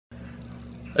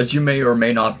As you may or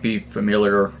may not be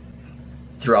familiar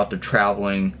throughout the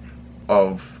traveling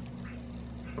of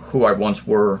who I once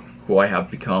were, who I have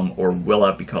become, or will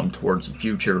have become towards the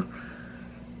future,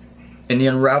 in the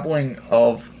unraveling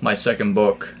of my second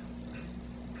book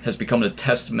has become a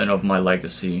testament of my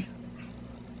legacy,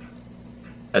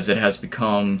 as it has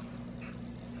become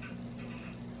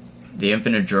the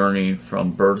infinite journey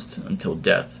from birth until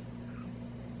death,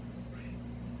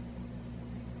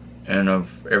 and of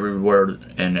everywhere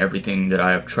and everything that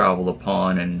I have traveled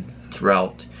upon and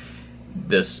throughout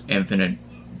this infinite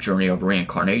journey of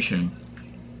reincarnation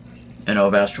and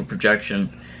of astral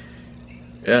projection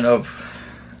and of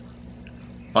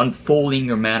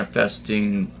unfolding or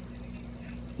manifesting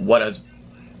what has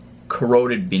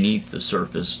corroded beneath the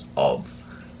surface of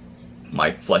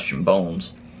my flesh and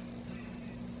bones,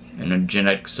 and the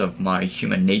genetics of my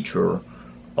human nature,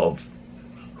 of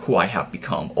who I have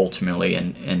become ultimately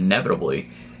and inevitably,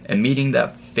 and meeting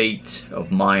that fate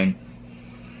of mine,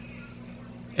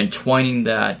 entwining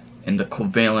that in the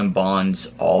covalent bonds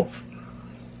of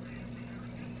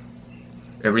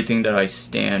everything that I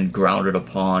stand grounded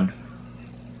upon,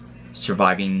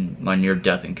 surviving my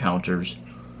near-death encounters,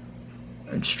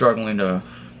 and struggling to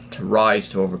rise,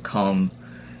 to overcome,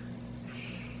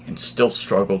 and still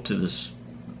struggle to this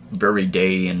very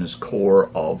day in this core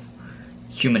of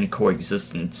human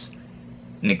coexistence,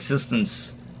 an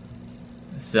existence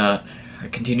that I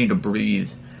continue to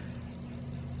breathe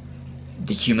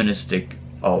the humanistic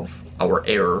of our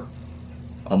error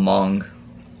among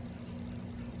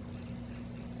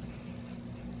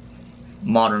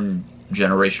modern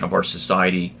generation of our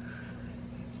society,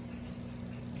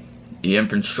 the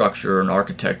infrastructure and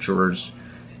architectures,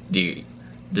 the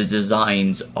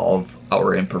designs of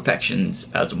our imperfections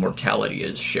as mortality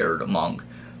is shared among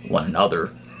one another.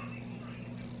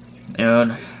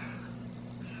 And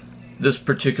this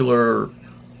particular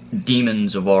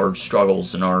demons of our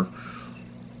struggles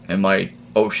and my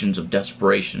oceans of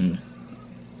desperation,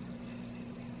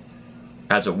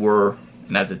 as it were,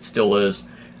 and as it still is,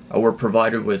 were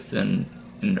provided with an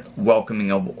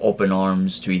welcoming of open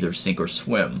arms to either sink or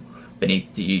swim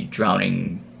beneath the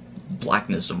drowning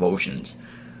blackness of oceans,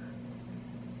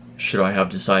 should I have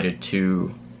decided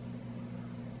to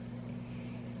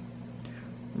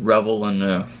revel in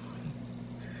a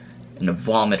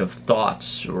vomit of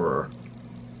thoughts, or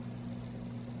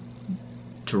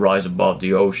to rise above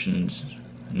the oceans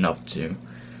enough to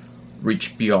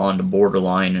reach beyond the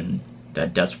borderline and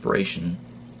that desperation,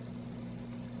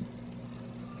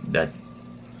 that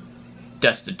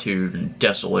destitute and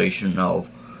desolation of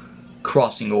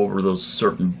crossing over those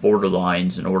certain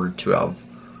borderlines in order to have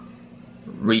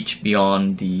reached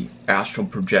beyond the astral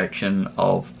projection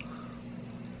of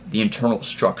the internal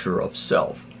structure of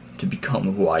self to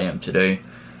become who I am today.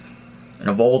 And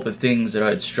of all the things that I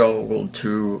had struggled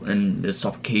to in this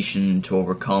suffocation to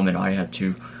overcome, and I had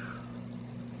to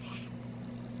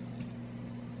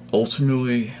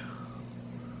ultimately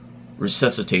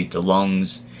resuscitate the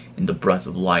lungs and the breath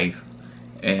of life,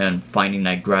 and finding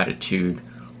that gratitude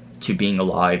to being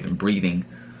alive and breathing,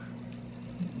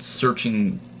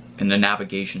 searching in the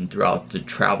navigation throughout the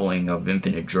traveling of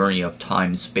infinite journey of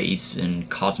time, space, and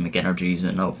cosmic energies,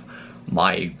 and of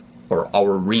my or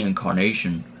our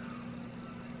reincarnation,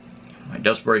 my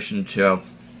desperation to have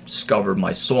discovered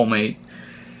my soulmate,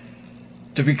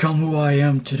 to become who I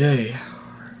am today.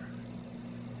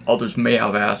 Others may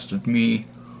have asked of me,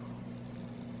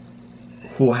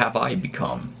 who have I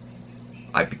become?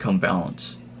 I become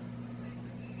balance.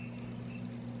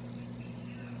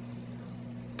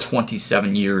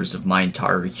 27 years of my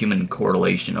entire human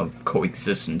correlation of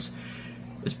coexistence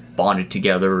is bonded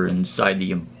together inside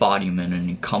the embodiment and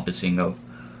encompassing of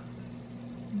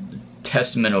the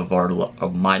testament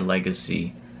of my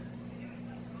legacy,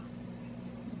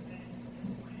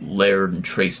 layered and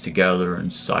traced together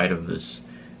inside of this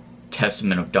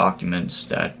testament of documents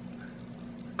that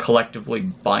collectively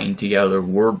bind together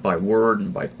word by word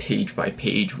and by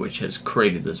page, which has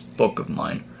created this book of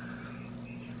mine,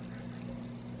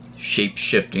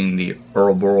 shape-shifting the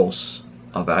Ouroboros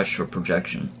of astral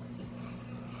projection.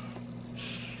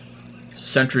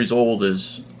 Centuries old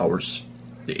is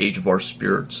the age of our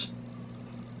spirits,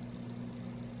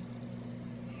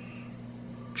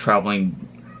 traveling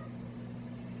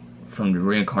from the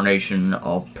reincarnation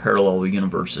of parallel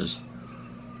universes,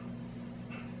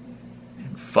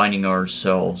 and finding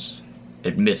ourselves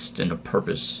amidst in the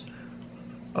purpose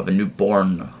of a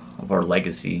newborn of our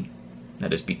legacy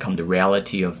that has become the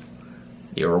reality of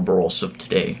the Ouroboros of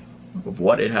today, of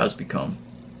what it has become.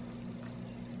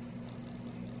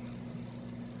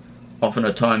 Often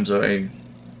at times I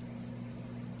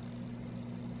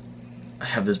I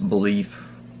have this belief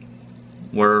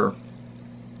where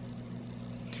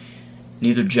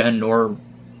neither Jen nor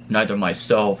neither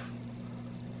myself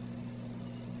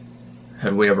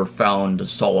had we ever found the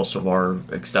solace of our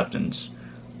acceptance,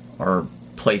 our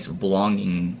place of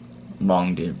belonging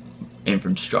among the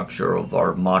infrastructure of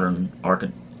our modern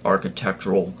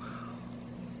architectural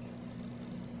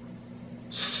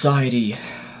society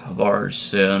of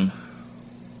ours. And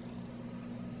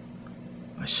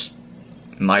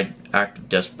in my act of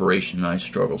desperation, I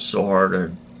struggle so hard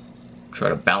to try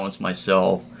to balance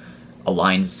myself,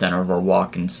 align the center of our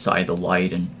walk inside the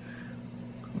light and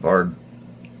of our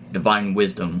divine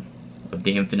wisdom, of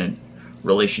the infinite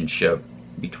relationship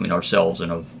between ourselves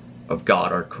and of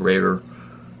God, our Creator,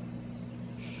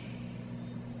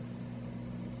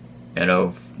 and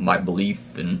of my belief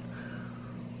in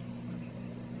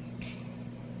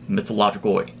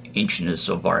mythological ancientness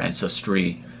of our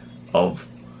ancestry, of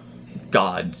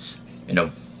gods, and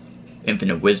of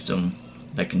infinite wisdom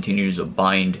that continues to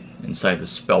bind inside the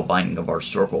spell binding of our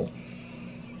circle.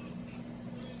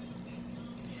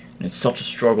 And it's such a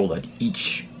struggle that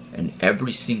each and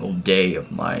every single day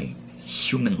of my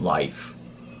human life,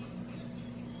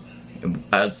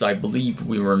 as I believe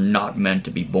we were not meant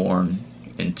to be born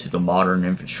into the modern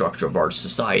infrastructure of our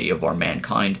society, of our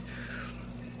mankind.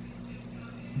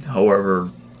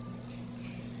 However,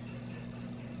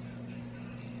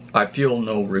 I feel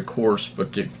no recourse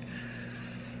but to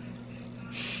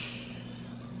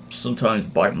sometimes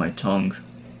bite my tongue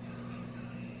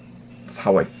of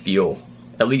how I feel,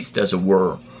 at least as it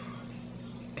were,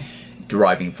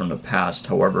 deriving from the past.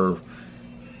 However,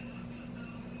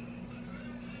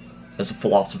 as a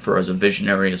philosopher, as a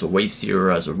visionary, as a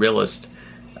wayseer, as a realist,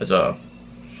 as a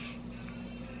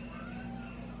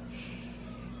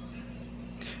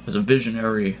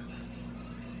visionary,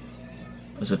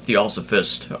 as a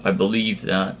theosophist, I believe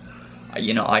that,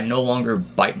 I no longer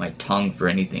bite my tongue for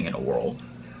anything in the world,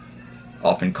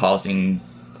 often causing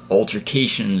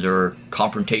altercations or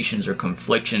confrontations or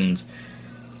conflictions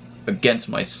against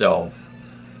myself,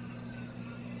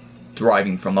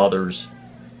 deriving from others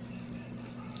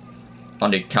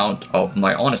on the account of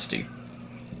my honesty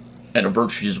and the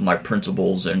virtues of my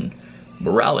principles and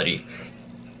morality.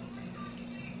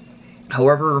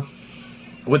 However,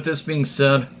 with this being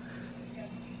said,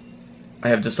 I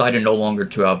have decided no longer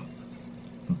to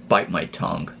bite my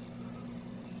tongue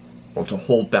or to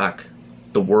hold back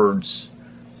the words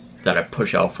that I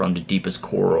push out from the deepest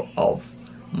core of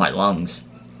my lungs,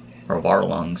 or of our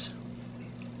lungs,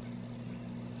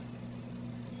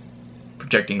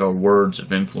 projecting our words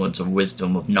of influence, of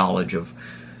wisdom, of knowledge, of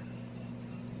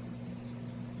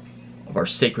our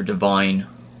sacred divine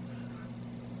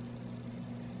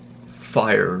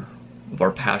fire, of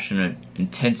our passionate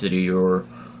intensity, or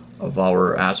of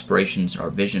our aspirations and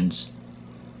our visions.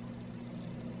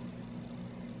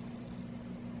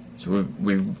 So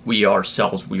we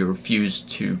ourselves, we refuse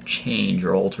to change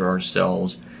or alter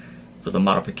ourselves for the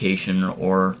modification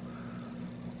or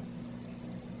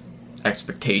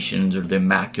expectations or the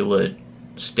immaculate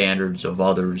standards of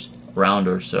others around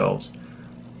ourselves,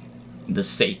 for the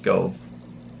sake of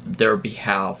their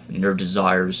behalf and their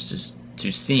desires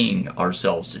to seeing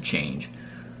ourselves to change.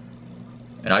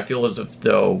 And I feel as if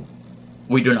though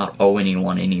we do not owe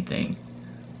anyone anything.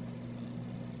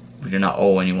 We do not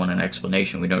owe anyone an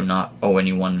explanation. We do not owe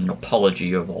anyone an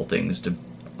apology of all things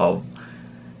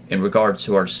in regards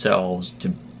to ourselves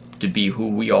to be who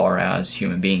we are as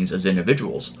human beings, as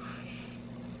individuals.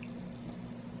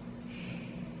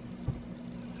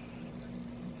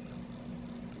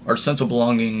 Our sense of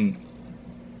belonging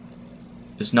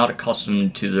is not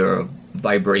accustomed to the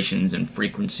vibrations and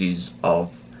frequencies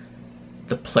of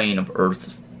the plane of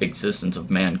Earth's existence, of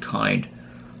mankind,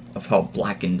 of how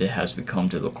blackened it has become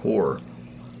to the core.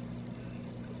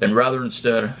 And rather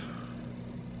instead,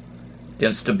 the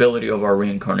instability of our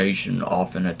reincarnation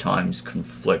often at times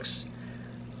conflicts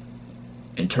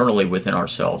internally within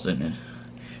ourselves, and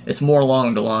it's more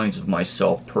along the lines of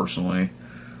myself personally,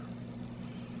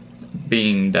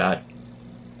 being that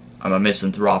I'm a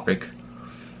misanthropic,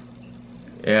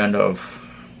 and of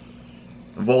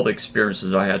all the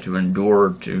experiences I had to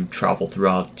endure to travel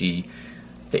throughout the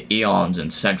eons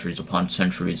and centuries upon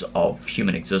centuries of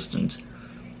human existence.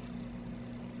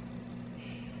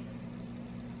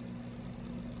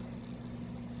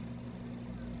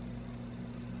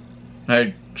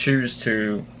 I choose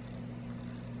to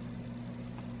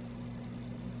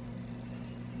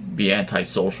be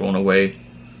antisocial in a way,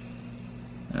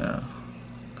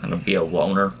 kind of be a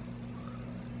loner,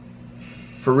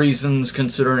 for reasons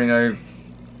considering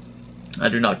I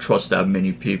do not trust that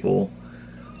many people,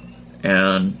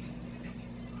 and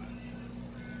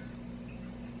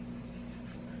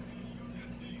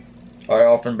I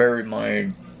often bury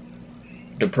my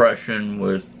depression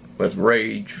with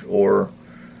rage or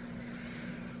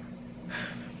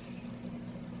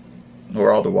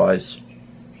otherwise.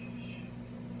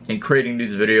 In creating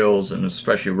these videos, and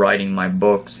especially writing my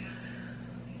books,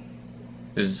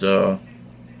 is an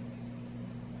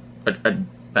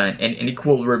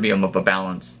equilibrium of a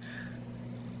balance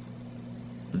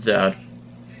that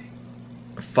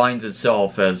finds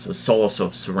itself as a solace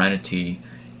of serenity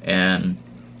and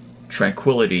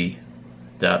tranquility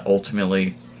that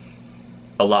ultimately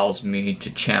allows me to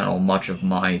channel much of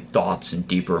my thoughts and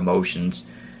deeper emotions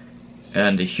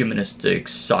and the humanistic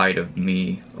side of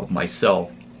me, of myself,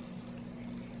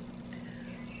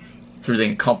 through the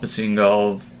encompassing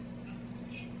of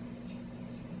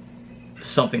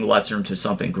something lesser into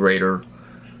something greater.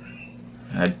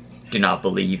 I do not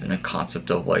believe in a concept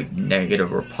of like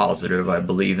negative or positive. I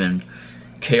believe in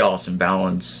chaos and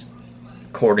balance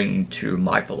according to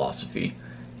my philosophy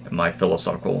and my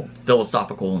philosophical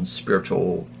and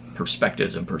spiritual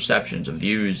perspectives and perceptions and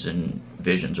views and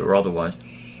visions or otherwise.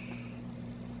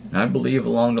 And I believe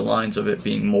along the lines of it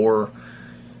being more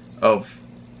of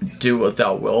do what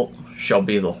thou wilt shall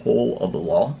be the whole of the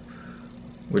law,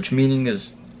 which meaning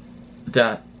is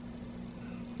that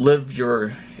live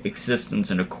your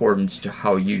existence in accordance to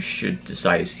how you should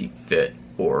decide to see fit,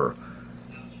 or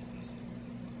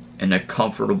in a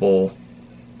comfortable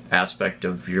aspect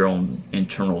of your own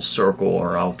internal circle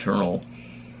or external,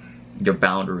 your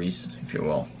boundaries, if you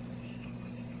will.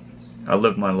 I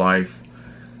live my life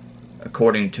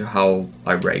according to how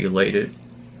I regulate it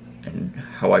and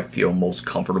how I feel most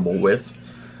comfortable with.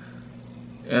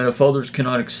 And if others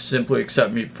cannot simply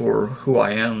accept me for who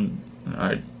I am,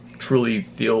 I truly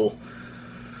feel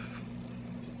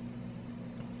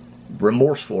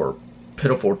remorseful or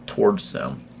pitiful towards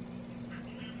them.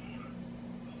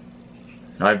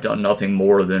 I've done nothing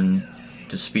more than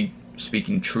to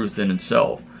speaking truth in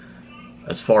itself,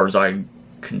 as far as I'm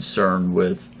concerned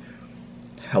with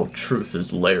how truth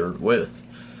is layered with.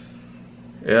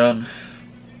 And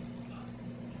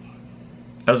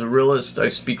as a realist, I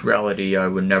speak reality. I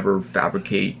would never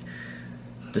fabricate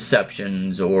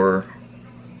deceptions or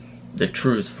the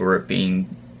truth for it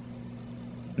being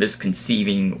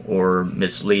misconceiving or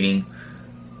misleading,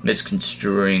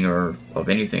 misconstruing, or of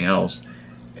anything else.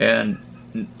 And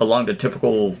along the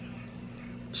typical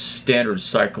standard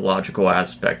psychological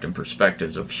aspect and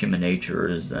perspectives of human nature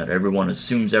is that everyone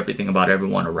assumes everything about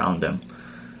everyone around them.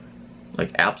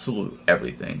 Like absolute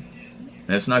everything.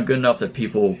 And it's not good enough that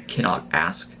people cannot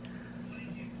ask.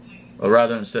 But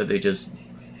rather instead they just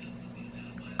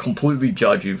completely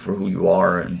judge you for who you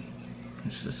are, and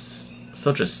it's just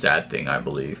such a sad thing, I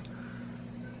believe.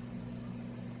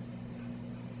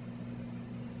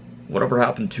 Whatever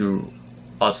happened to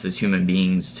us as human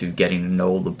beings to getting to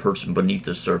know the person beneath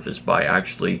the surface by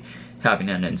actually having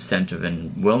an incentive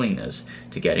and willingness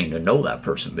to getting to know that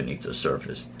person beneath the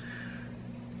surface?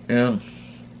 And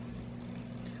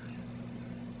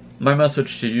my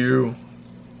message to you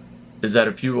is that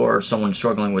if you are someone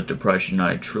struggling with depression,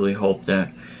 I truly hope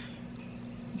that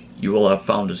you will have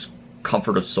found this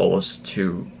comfort of solace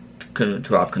to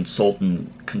have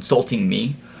consulting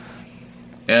me.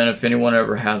 And if anyone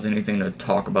ever has anything to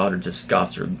talk about or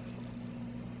discuss or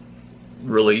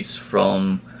release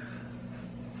from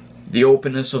the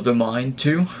openness of their mind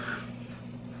too,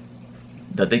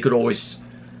 that they could always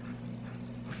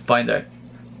find that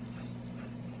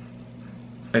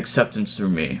acceptance through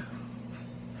me.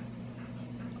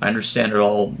 I understand it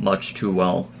all much too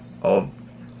well of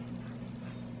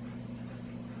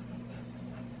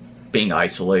being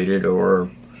isolated or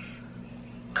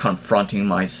confronting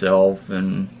myself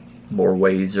in more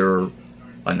ways or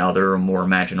another, or more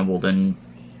imaginable than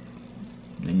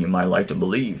you might like to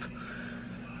believe.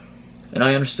 And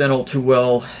I understand all too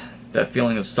well that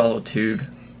feeling of solitude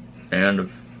and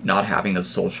of not having a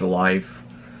social life,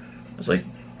 as I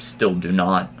still do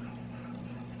not.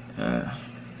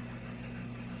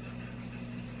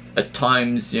 At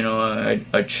times, you know,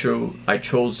 I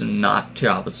chose not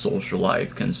to have a social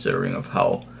life, considering of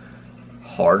how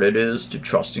hard it is to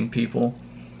trusting people.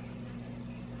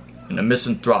 And the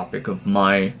misanthropic of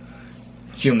my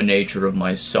human nature, of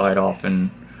my side,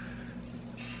 often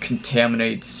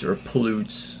contaminates or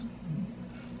pollutes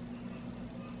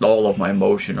all of my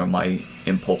emotion or my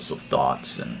impulsive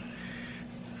thoughts. And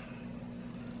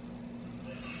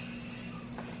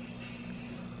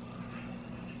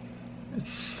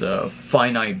it's a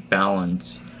finite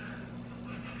balance,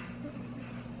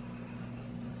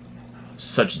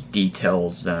 such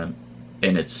details that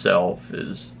in itself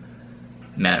is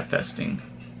manifesting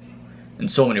in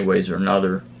so many ways or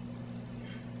another.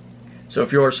 So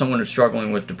if you are someone who's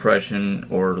struggling with depression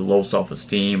or low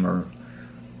self-esteem or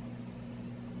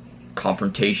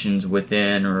confrontations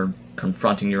within or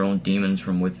confronting your own demons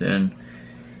from within,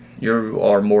 you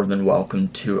are more than welcome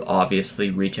to obviously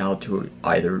reach out to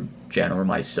either Jen or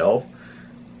myself.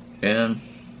 And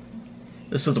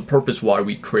this is the purpose why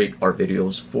we create our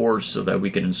videos for, so that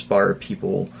we can inspire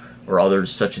people or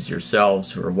others such as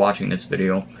yourselves who are watching this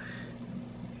video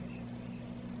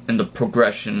in the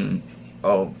progression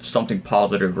of something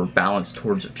positive or balanced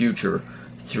towards the future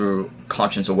through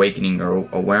conscious awakening or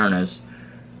awareness,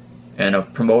 and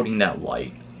of promoting that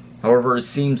light. However, it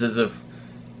seems as if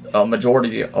a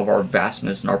majority of our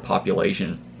vastness in our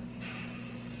population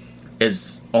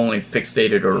is only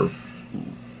fixated or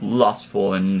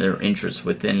lustful in their interests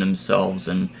within themselves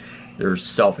and their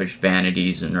selfish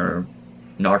vanities and their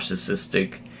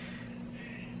narcissistic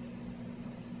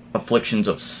afflictions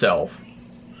of self.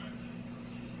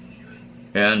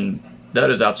 And that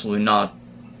is absolutely not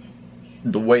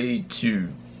the way to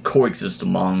coexist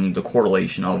among the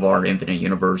correlation of our infinite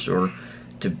universe, or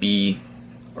to be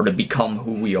or to become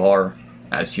who we are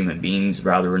as human beings.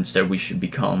 Rather, instead we should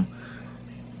become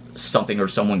something or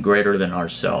someone greater than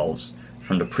ourselves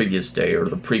from the previous day or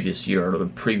the previous year or the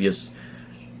previous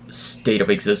state of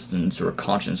existence or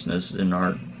consciousness. In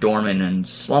our dormant and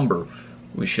slumber,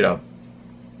 we should have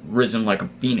risen like a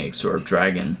phoenix or a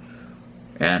dragon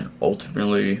and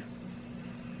ultimately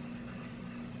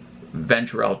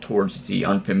venture out towards the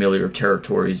unfamiliar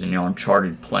territories and the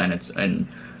uncharted planets, and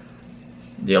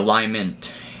the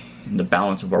alignment and the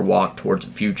balance of our walk towards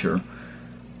the future.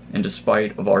 And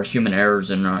despite of our human errors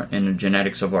and the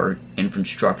genetics of our infant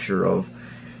structure of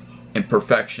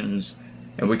imperfections,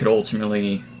 and we could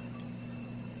ultimately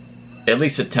at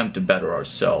least attempt to better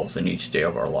ourselves in each day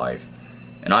of our life.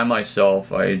 And I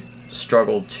myself, I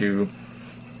struggled to,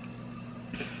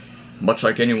 much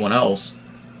like anyone else,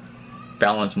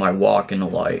 balance my walk in the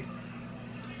light.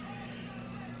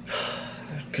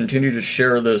 Continue to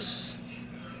share this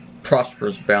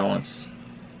prosperous balance,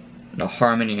 the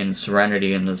harmony and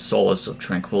serenity and the solace of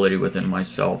tranquility within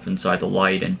myself, inside the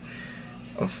light and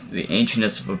of the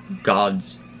ancientness of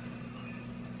God's,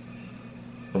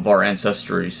 of our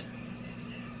ancestries,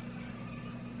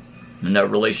 and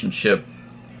that relationship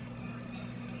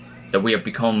that we have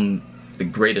become the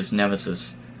greatest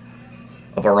nemesis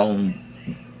of our own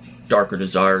darker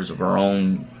desires, of our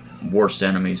own worst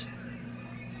enemies,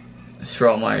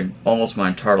 throughout almost my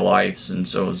entire life,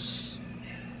 since I was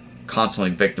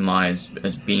constantly victimized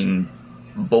as being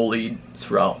bullied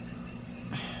throughout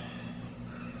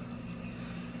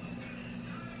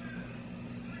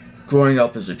growing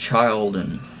up as a child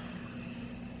and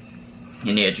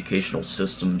in the educational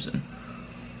systems. And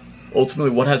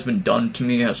ultimately what has been done to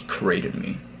me has created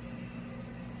me.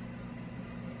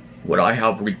 Would I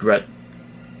have regret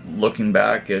looking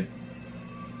back at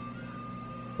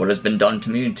what has been done to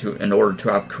me in order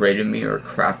to have created me or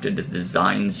crafted the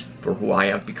designs for who I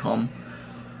have become?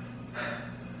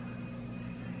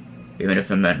 Even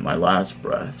if it meant my last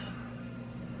breath,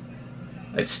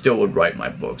 I still would write my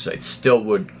books, I still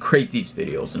would create these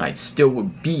videos, and I still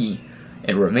would be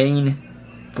and remain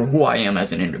for who I am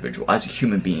as an individual, as a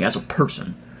human being, as a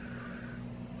person.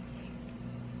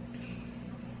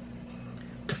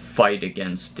 To fight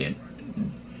against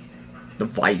the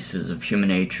vices of human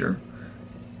nature,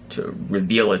 to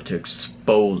reveal it, to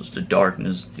expose the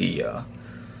darkness, the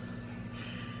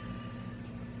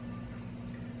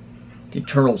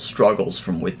eternal struggles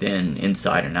from within,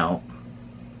 inside and out.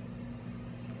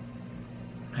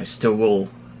 I still will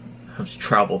have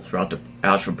traveled throughout the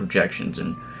astral projections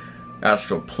and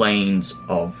astral planes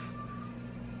of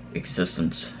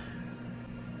existence,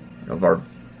 of our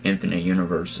infinite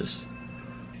universes.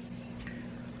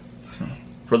 So,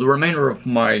 for the remainder of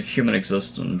my human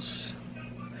existence,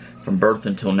 from birth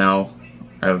until now,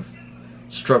 I've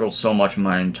struggled so much in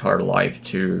my entire life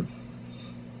to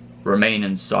remain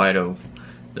inside of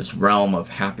this realm of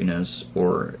happiness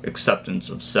or acceptance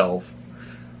of self.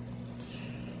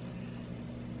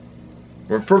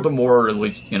 Or furthermore, at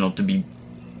least, to be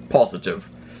positive.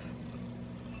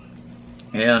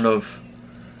 And of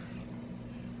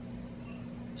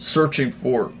searching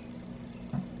for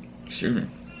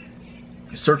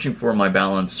my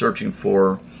balance, searching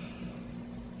for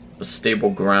a stable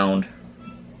ground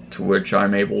to which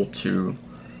I'm able to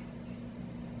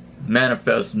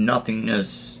manifest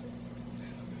nothingness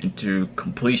into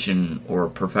completion or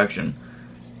perfection,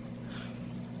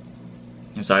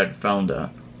 as I had found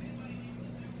that.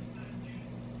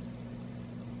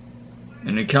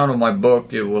 In the account of my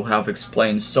book, it will have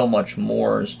explained so much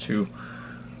more as to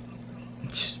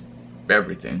just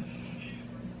everything.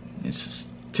 It's just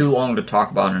too long to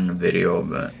talk about in a video,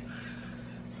 but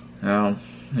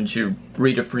once you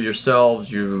read it for yourselves,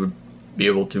 you would be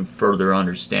able to further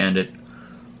understand it.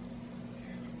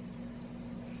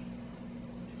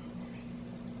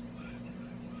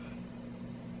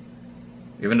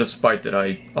 Even despite that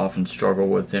I often struggle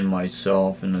within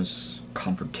myself in this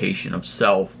confrontation of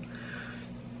self,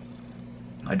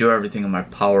 I do everything in my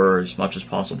power as much as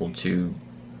possible to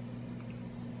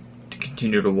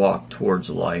continue to walk towards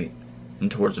the light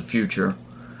and towards the future.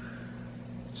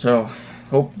 So,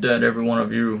 hope that every one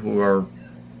of you who are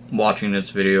watching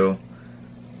this video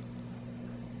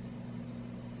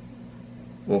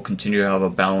will continue to have a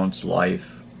balanced life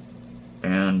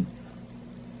and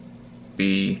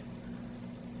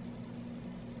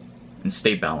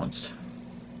stay balanced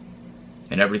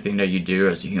in everything that you do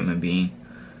as a human being,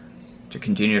 to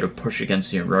continue to push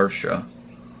against the inertia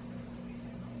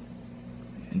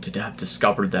and to have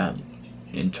discovered that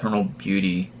internal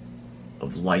beauty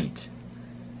of light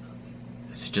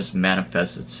as it just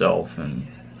manifests itself and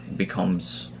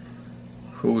becomes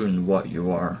who and what you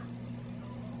are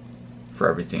for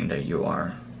everything that you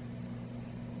are.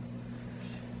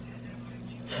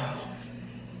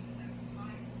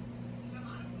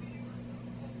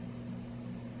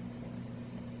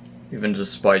 Even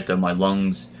despite that my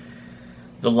lungs,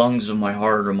 the lungs of my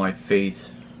heart or my faith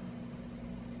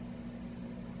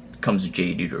becomes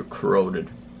jaded or corroded,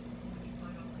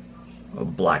 or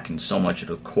blackened so much at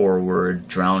the core where it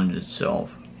drowned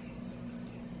itself,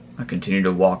 I continue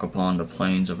to walk upon the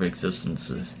planes of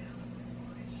existences,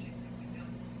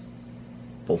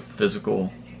 both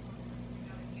physical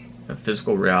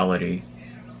reality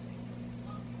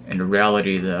and a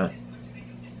reality that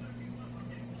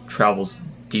travels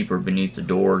deeper beneath the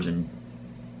doors and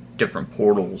different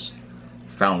portals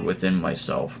found within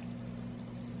myself.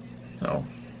 So,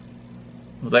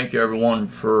 well, thank you everyone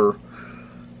for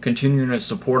continuing to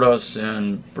support us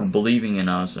and for believing in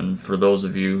us, and for those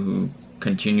of you who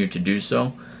continue to do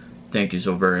so, thank you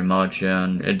so very much,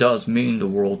 and it does mean the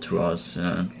world to us,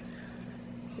 and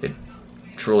it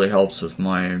truly helps with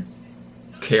my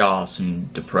chaos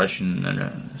and depression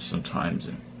and sometimes.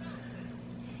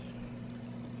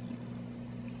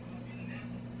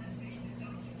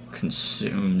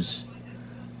 Consumes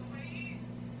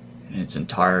in its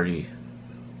entirety,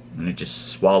 and it just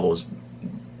swallows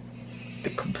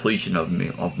the completion of me,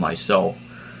 of myself.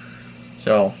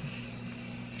 So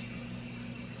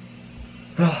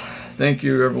thank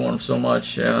you everyone so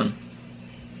much, and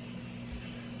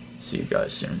see you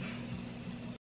guys soon.